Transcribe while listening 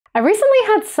I recently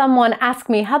had someone ask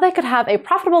me how they could have a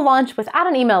profitable launch without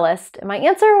an email list, and my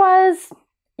answer was,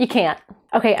 you can't.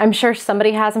 Okay, I'm sure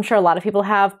somebody has, I'm sure a lot of people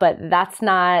have, but that's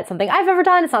not something I've ever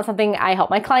done. It's not something I help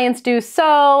my clients do.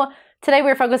 So today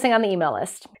we're focusing on the email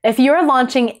list. If you're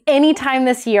launching anytime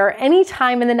this year,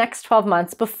 anytime in the next 12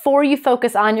 months, before you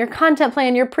focus on your content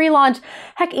plan, your pre-launch,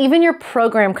 heck, even your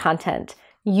program content,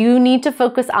 you need to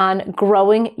focus on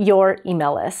growing your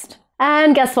email list.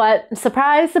 And guess what?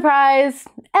 Surprise, surprise,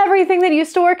 everything that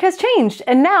used to work has changed.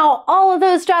 And now all of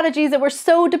those strategies that were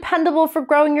so dependable for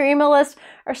growing your email list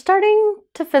are starting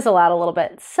to fizzle out a little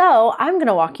bit. So I'm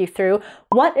gonna walk you through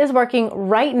what is working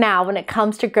right now when it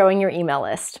comes to growing your email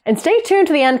list. And stay tuned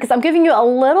to the end because I'm giving you a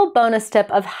little bonus tip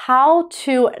of how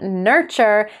to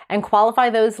nurture and qualify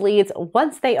those leads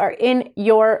once they are in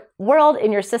your world,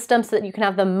 in your system, so that you can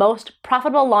have the most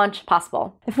profitable launch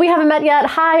possible. If we haven't met yet,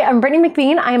 hi, I'm Brittany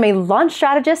McBean. I am a launch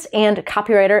strategist and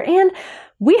copywriter, and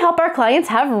we help our clients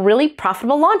have really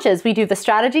profitable launches. We do the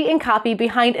strategy and copy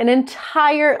behind an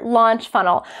entire launch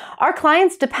funnel. Our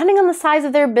clients, depending on the size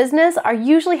of their business, are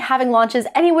usually having launches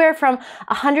anywhere from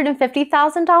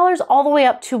 $150,000 all the way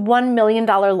up to $1 million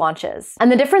launches.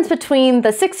 And the difference between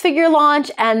the six-figure launch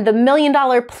and the $1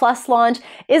 million plus launch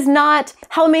is not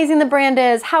how amazing the brand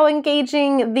is, how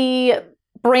engaging the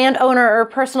brand owner or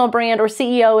personal brand or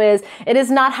CEO is. It is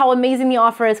not how amazing the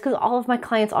offer is, because all of my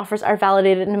clients' offers are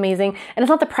validated and amazing, and it's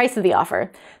not the price of the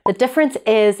offer. The difference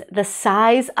is the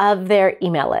size of their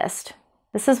email list.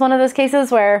 This is one of those cases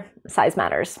where size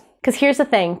matters. Because here's the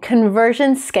thing,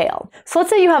 conversions scale. So let's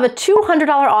say you have a $200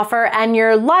 offer and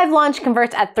your live launch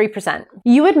converts at 3%.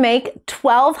 You would make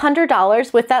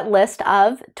 $1,200 with that list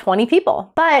of 20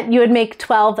 people, but you would make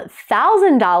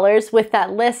 $12,000 with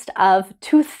that list of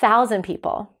 2,000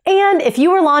 people. And if you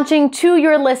were launching to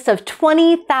your list of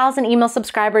 20,000 email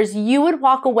subscribers, you would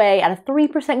walk away at a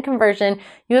 3% conversion.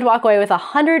 You would walk away with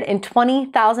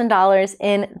 $120,000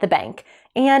 in the bank.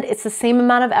 And it's the same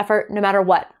amount of effort no matter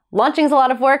what. Launching is a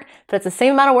lot of work, but it's the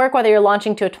same amount of work whether you're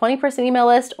launching to a 20-person email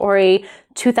list or a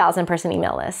 2,000-person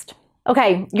email list.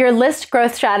 Okay, your list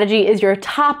growth strategy is your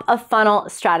top of funnel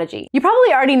strategy. You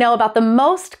probably already know about the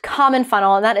most common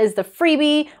funnel, and that is the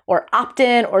freebie or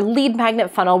opt-in or lead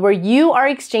magnet funnel, where you are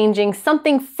exchanging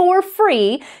something for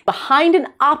free behind an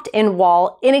opt-in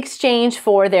wall in exchange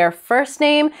for their first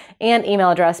name and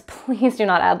email address. Please do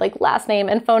not add like last name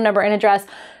and phone number and address.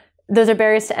 Those are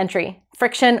barriers to entry.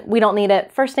 Friction, we don't need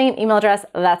it. First name, email address,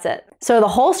 that's it. So the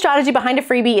whole strategy behind a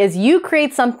freebie is you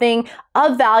create something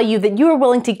of value that you are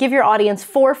willing to give your audience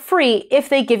for free if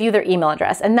they give you their email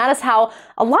address. And that is how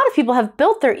a lot of people have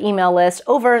built their email list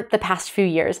over the past few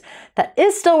years. That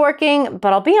is still working,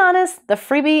 but I'll be honest, the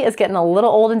freebie is getting a little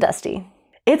old and dusty.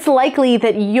 It's likely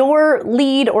that your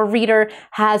lead or reader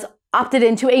has opted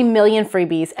into 1 million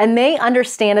freebies, and they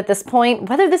understand at this point,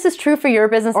 whether this is true for your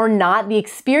business or not, the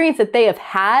experience that they have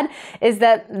had is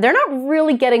that they're not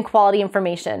really getting quality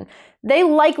information. They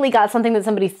likely got something that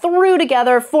somebody threw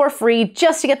together for free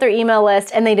just to get their email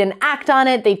list, and they didn't act on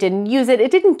it, they didn't use it,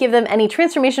 it didn't give them any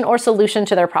transformation or solution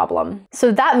to their problem. So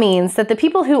that means that the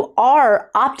people who are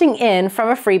opting in from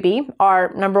a freebie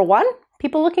are, number one,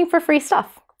 people looking for free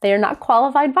stuff. They are not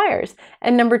qualified buyers.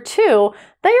 And number two,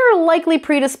 they are likely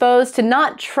predisposed to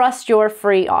not trust your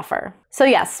free offer. So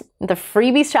yes, the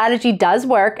freebie strategy does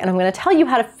work, and I'm gonna tell you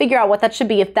how to figure out what that should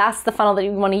be if that's the funnel that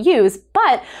you wanna use.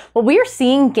 But what we are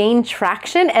seeing gain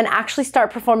traction and actually start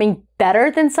performing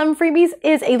better than some freebies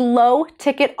is a low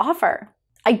ticket offer.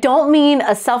 I don't mean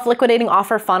a self-liquidating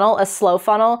offer funnel, a slow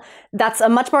funnel. That's a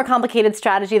much more complicated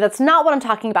strategy. That's not what I'm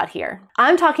talking about here.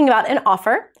 I'm talking about an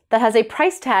offer that has a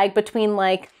price tag between,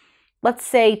 like, let's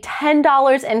say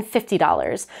 $10 and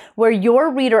 $50, where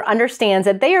your reader understands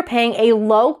that they are paying a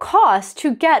low cost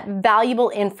to get valuable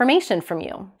information from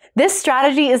you. This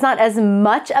strategy is not as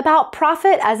much about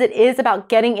profit as it is about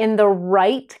getting in the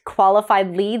right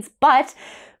qualified leads, but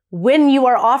when you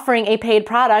are offering a paid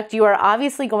product, you are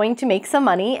obviously going to make some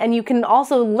money, and you can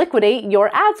also liquidate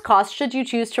your ads costs should you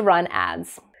choose to run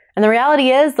ads. And the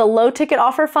reality is the low ticket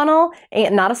offer funnel,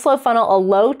 not a slow funnel, a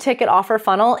low ticket offer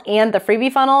funnel and the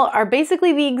freebie funnel are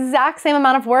basically the exact same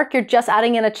amount of work. You're just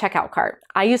adding in a checkout cart.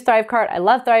 I use ThriveCart. I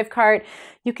love ThriveCart.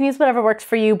 You can use whatever works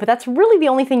for you, but that's really the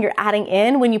only thing you're adding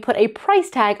in when you put a price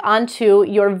tag onto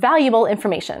your valuable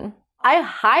information. I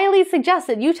highly suggest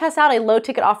that you test out a low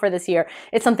ticket offer this year.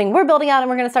 It's something we're building out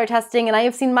and we're going to start testing, and I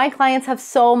have seen my clients have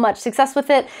so much success with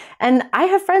it. And I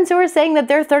have friends who are saying that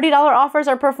their $30 offers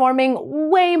are performing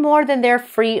way more than their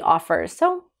free offers.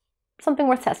 So something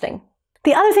worth testing.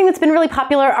 The other thing that's been really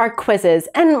popular are quizzes,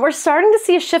 and we're starting to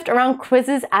see a shift around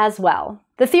quizzes as well.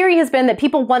 The theory has been that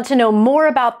people want to know more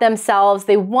about themselves,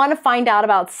 they want to find out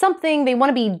about something, they want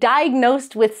to be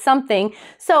diagnosed with something,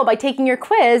 so by taking your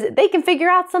quiz, they can figure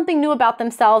out something new about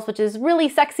themselves, which is really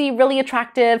sexy, really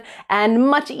attractive, and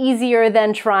much easier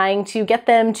than trying to get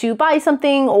them to buy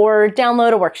something or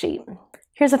download a worksheet.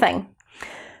 Here's the thing.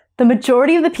 The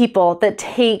majority of the people that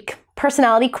take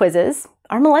personality quizzes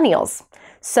are millennials.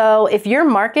 So if your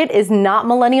market is not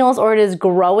millennials or it is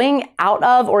growing out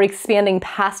of or expanding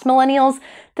past millennials,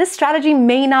 this strategy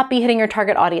may not be hitting your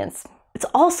target audience. It's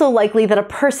also likely that a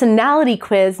personality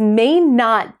quiz may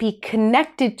not be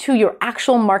connected to your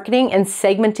actual marketing and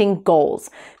segmenting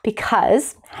goals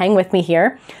because, hang with me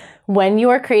here, when you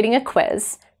are creating a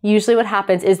quiz, usually what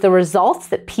happens is the results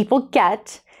that people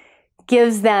get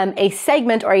gives them a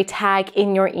segment or a tag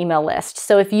in your email list.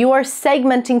 So if you are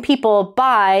segmenting people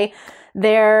by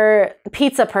their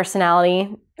pizza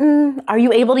personality, are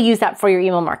you able to use that for your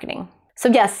email marketing? So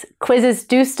yes, quizzes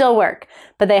do still work,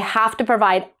 but they have to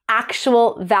provide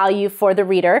actual value for the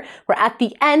reader, where at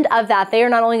the end of that, they are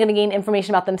not only going to gain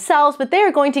information about themselves, but they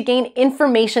are going to gain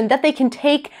information that they can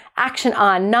take action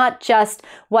on, not just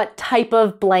what type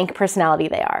of blank personality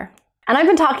they are. And I've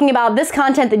been talking about this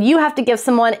content that you have to give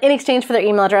someone in exchange for their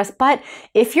email address, but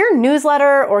if your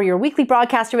newsletter or your weekly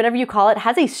broadcast or whatever you call it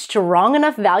has a strong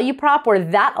enough value prop where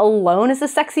that alone is a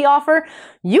sexy offer,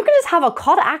 you can just have a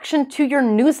call to action to your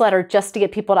newsletter just to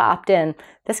get people to opt in.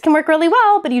 This can work really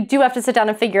well, but you do have to sit down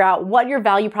and figure out what your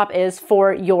value prop is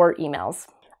for your emails.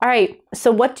 All right,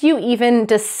 so what do you even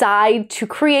decide to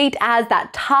create as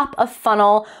that top of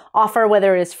funnel offer,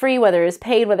 whether it is free, whether it is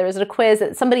paid, whether it is a quiz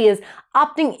that somebody is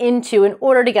opting into in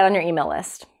order to get on your email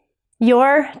list?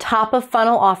 Your top of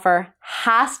funnel offer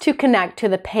has to connect to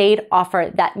the paid offer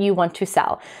that you want to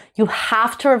sell. You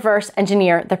have to reverse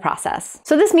engineer the process.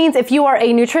 So this means if you are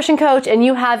a nutrition coach and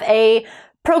you have a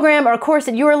program or a course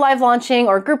that you are live launching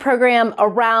or a group program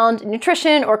around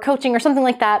nutrition or coaching or something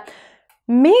like that,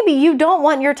 maybe you don't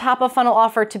want your top of funnel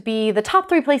offer to be the top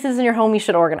 3 places in your home you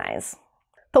should organize.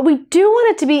 But we do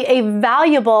want it to be a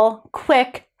valuable,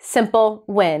 quick, simple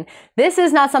win. This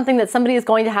is not something that somebody is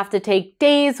going to have to take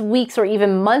days, weeks, or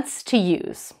even months to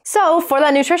use. So for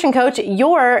that nutrition coach,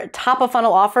 your top of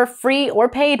funnel offer, free or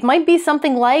paid, might be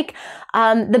something like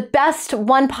the best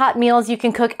one-pot meals you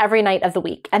can cook every night of the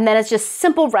week. And then it's just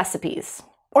simple recipes.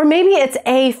 Or maybe it's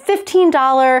a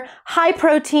 $15 high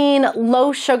protein,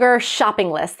 low sugar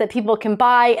shopping list that people can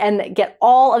buy and get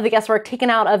all of the guesswork taken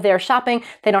out of their shopping.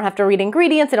 They don't have to read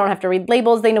ingredients, they don't have to read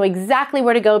labels, they know exactly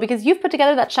where to go because you've put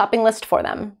together that shopping list for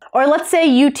them. Or let's say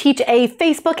you teach a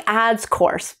Facebook ads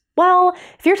course. Well,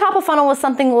 if your top of funnel was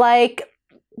something like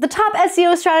the top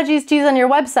SEO strategies to use on your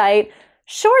website,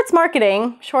 sure it's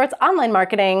marketing, sure it's online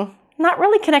marketing, not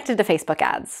really connected to Facebook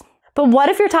ads. But what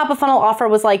if your top of funnel offer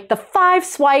was like the 5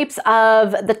 swipes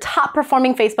of the top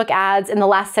performing Facebook ads in the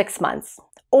last 6 months?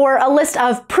 Or a list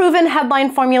of proven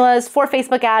headline formulas for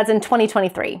Facebook ads in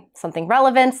 2023? Something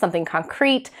relevant, something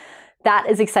concrete, that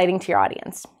is exciting to your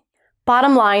audience.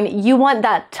 Bottom line, you want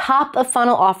that top of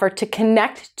funnel offer to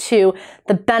connect to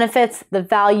the benefits, the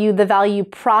value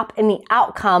prop, and the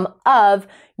outcome of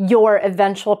your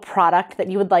eventual product that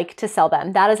you would like to sell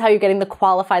them. That is how you're getting the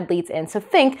qualified leads in. So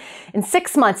think, in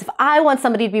 6 months, if I want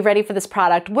somebody to be ready for this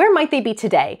product, where might they be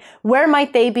today? Where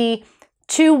might they be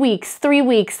 2 weeks, 3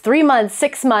 weeks, 3 months,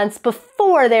 6 months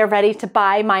before they're ready to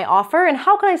buy my offer? And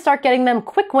how can I start getting them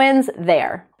quick wins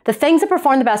there? The things that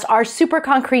perform the best are super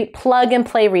concrete plug and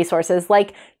play resources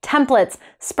like templates,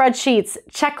 spreadsheets,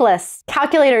 checklists,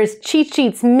 calculators, cheat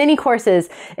sheets, mini courses.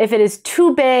 If it is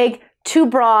too big, too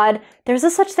broad, there's a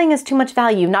such thing as too much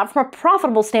value, not from a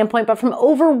profitable standpoint, but from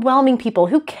overwhelming people.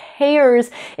 Who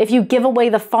cares if you give away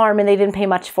the farm and they didn't pay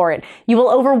much for it? You will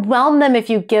overwhelm them if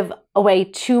you give away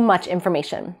too much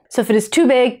information. So if it is too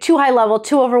big, too high level,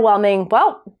 too overwhelming,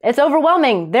 well, it's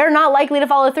overwhelming. They're not likely to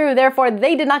follow through. Therefore,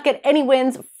 they did not get any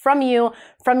wins from you,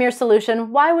 from your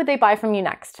solution. Why would they buy from you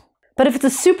next? But if it's a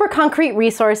super concrete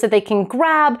resource that they can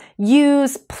grab,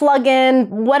 use, plug in,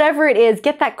 whatever it is,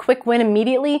 get that quick win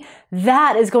immediately,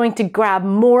 that is going to grab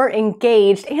more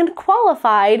engaged and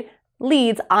qualified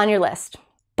leads on your list.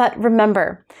 But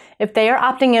remember, if they are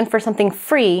opting in for something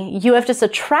free, you have just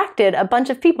attracted a bunch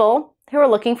of people who are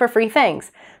looking for free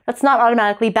things. That's not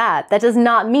automatically bad. That does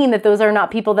not mean that those are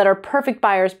not people that are perfect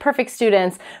buyers, perfect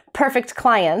students, perfect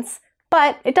clients,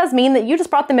 but it does mean that you just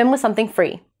brought them in with something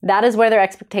free. That is where their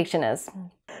expectation is.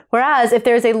 Whereas if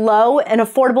there's a low and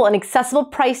affordable and accessible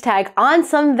price tag on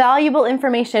some valuable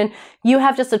information, you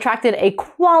have just attracted a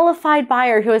qualified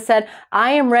buyer who has said,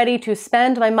 I am ready to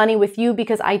spend my money with you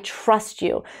because I trust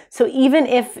you. So even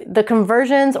if the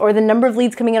conversions or the number of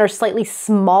leads coming in are slightly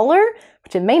smaller,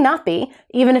 which it may not be,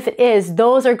 even if it is,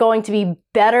 those are going to be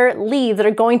better leads that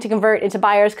are going to convert into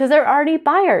buyers because they're already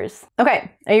buyers.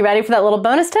 Okay, are you ready for that little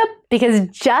bonus tip? Because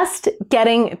just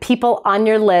getting people on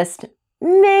your list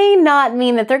may not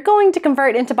mean that they're going to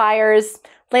convert into buyers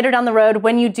later down the road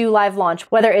when you do live launch.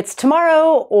 Whether it's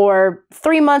tomorrow or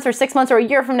 3 months or 6 months or a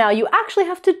year from now, you actually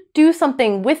have to do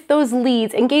something with those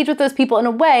leads, engage with those people in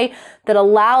a way that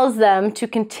allows them to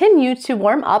continue to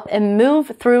warm up and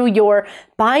move through your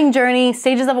buying journey,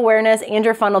 stages of awareness, and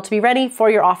your funnel to be ready for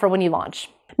your offer when you launch.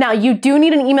 Now, you do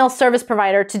need an email service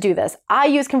provider to do this. I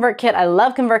use ConvertKit. I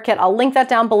love ConvertKit. I'll link that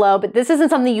down below, but this isn't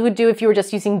something you would do if you were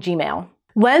just using Gmail.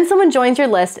 When someone joins your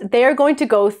list, they are going to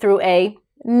go through a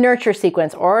nurture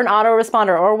sequence or an autoresponder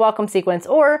or a welcome sequence,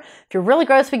 or if you're really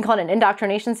gross, we can call it an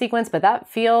indoctrination sequence, but that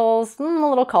feels a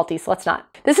little culty, so let's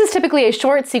not. This is typically a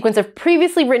short sequence of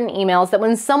previously written emails that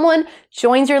when someone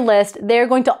joins your list, they're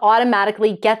going to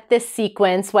automatically get this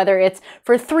sequence, whether it's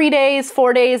for 3 days,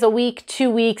 4 days, a week,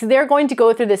 2 weeks, they're going to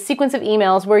go through this sequence of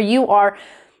emails where you are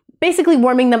basically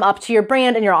warming them up to your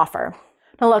brand and your offer.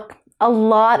 Now look, a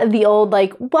lot of the old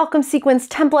welcome sequence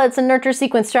templates and nurture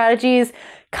sequence strategies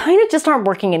kind of just aren't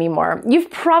working anymore.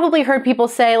 You've probably heard people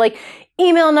say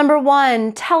email number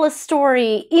 1, tell a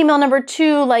story. Email number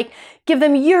 2, give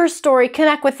them your story,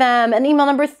 connect with them. And email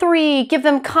number 3, give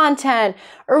them content,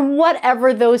 or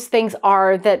whatever those things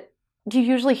are that you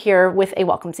usually hear with a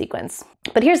welcome sequence.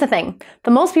 But here's the thing,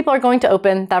 the most people are going to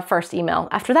open that first email.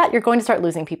 After that, you're going to start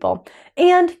losing people.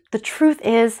 And the truth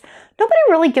is, nobody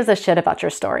really gives a shit about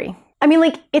your story. I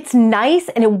mean, it's nice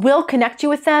and it will connect you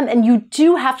with them, and you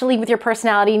do have to lead with your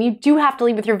personality and you do have to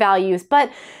lead with your values. But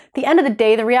at the end of the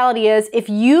day, the reality is if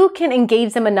you can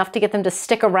engage them enough to get them to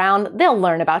stick around, they'll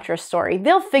learn about your story.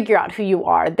 They'll figure out who you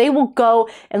are. They will go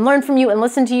and learn from you and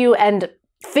listen to you and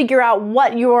figure out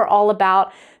what you're all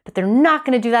about. But they're not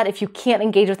going to do that if you can't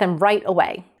engage with them right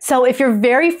away. So if your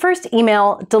very first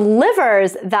email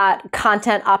delivers that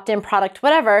content, opt-in, product,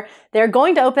 whatever, they're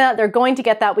going to open that, they're going to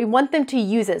get that. We want them to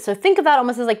use it. So think of that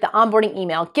almost as the onboarding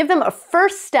email. Give them a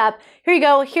first step. Here you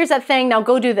go. Here's that thing. Now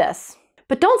go do this.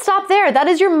 But don't stop there. That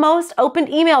is your most opened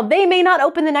email. They may not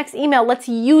open the next email. Let's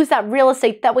use that real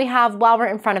estate that we have while we're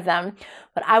in front of them.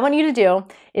 What I want you to do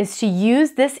is to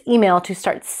use this email to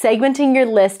start segmenting your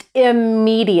list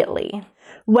immediately.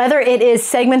 Whether it is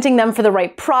segmenting them for the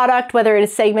right product, whether it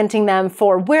is segmenting them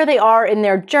for where they are in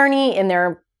their journey, in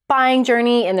their buying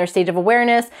journey, in their stage of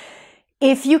awareness,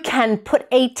 if you can put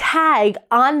a tag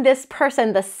on this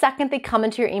person the second they come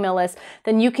into your email list,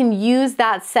 then you can use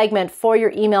that segment for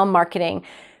your email marketing.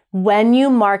 When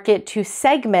you market to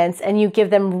segments and you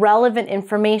give them relevant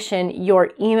information,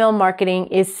 your email marketing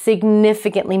is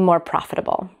significantly more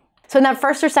profitable. So in that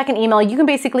first or second email, you can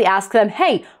basically ask them,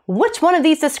 hey, which one of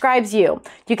these describes you?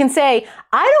 You can say,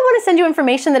 I don't want to send you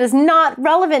information that is not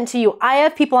relevant to you. I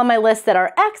have people on my list that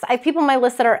are X, I have people on my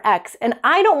list that are X, and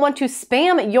I don't want to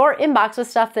spam your inbox with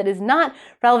stuff that is not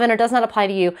relevant or does not apply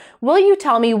to you. Will you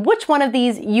tell me which one of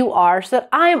these you are so that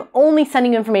I'm only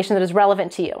sending you information that is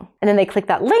relevant to you? And then they click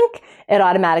that link, it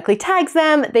automatically tags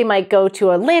them. They might go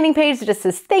to a landing page that just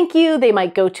says thank you. They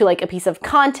might go to a piece of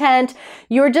content.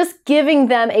 You're just giving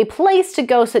them a place to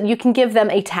go so that you can give them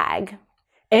a tag.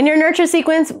 In your nurture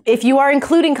sequence, if you are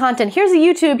including content, here's a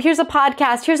YouTube, here's a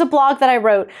podcast, here's a blog that I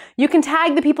wrote, you can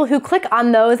tag the people who click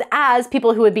on those as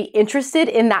people who would be interested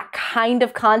in that kind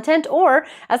of content or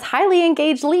as highly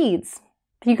engaged leads.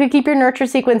 You could keep your nurture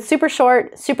sequence super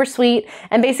short, super sweet,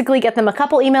 and basically get them a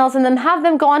couple emails and then have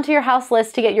them go onto your house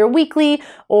list to get your weekly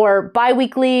or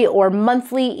bi-weekly or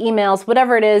monthly emails,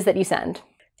 whatever it is that you send.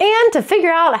 And to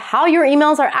figure out how your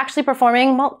emails are actually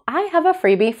performing, well, I have a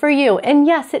freebie for you. And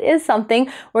yes, it is something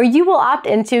where you will opt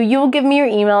into, you will give me your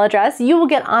email address, you will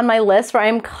get on my list where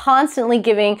I'm constantly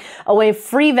giving away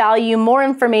free value, more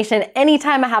information.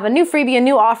 Anytime I have a new freebie, a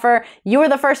new offer, you are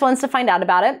the first ones to find out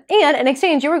about it. And in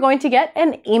exchange, you are going to get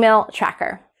an email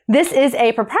tracker. This is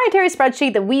a proprietary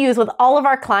spreadsheet that we use with all of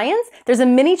our clients. There's a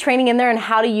mini training in there on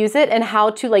how to use it and how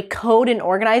to code and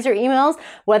organize your emails,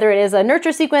 whether it is a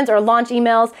nurture sequence or launch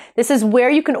emails. This is where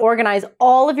you can organize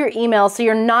all of your emails so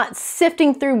you're not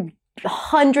sifting through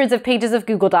hundreds of pages of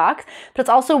Google Docs, but it's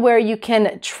also where you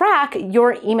can track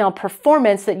your email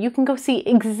performance so that you can go see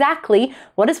exactly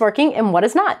what is working and what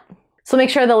is not. So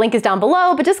make sure the link is down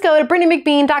below, but just go to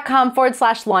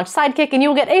brittanyMcBean.com/launch sidekick and you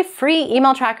will get a free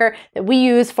email tracker that we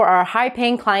use for our high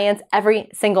paying clients every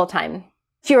single time.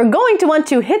 You're going to want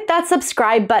to hit that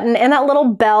subscribe button and that little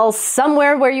bell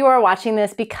somewhere where you are watching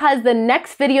this, because the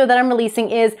next video that I'm releasing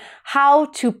is how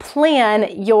to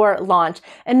plan your launch.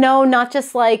 And no, not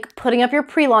just like putting up your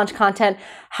pre-launch content,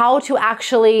 how to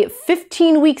actually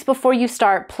 15 weeks before you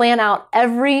start, plan out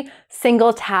every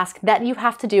single task that you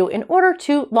have to do in order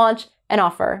to launch an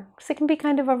offer, because it can be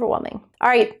kind of overwhelming. All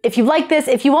right, if you like this,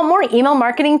 if you want more email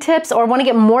marketing tips or want to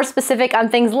get more specific on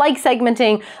things like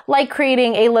segmenting, like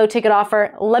creating a low ticket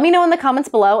offer, let me know in the comments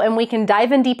below and we can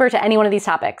dive in deeper to any one of these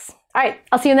topics. All right,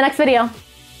 I'll see you in the next video.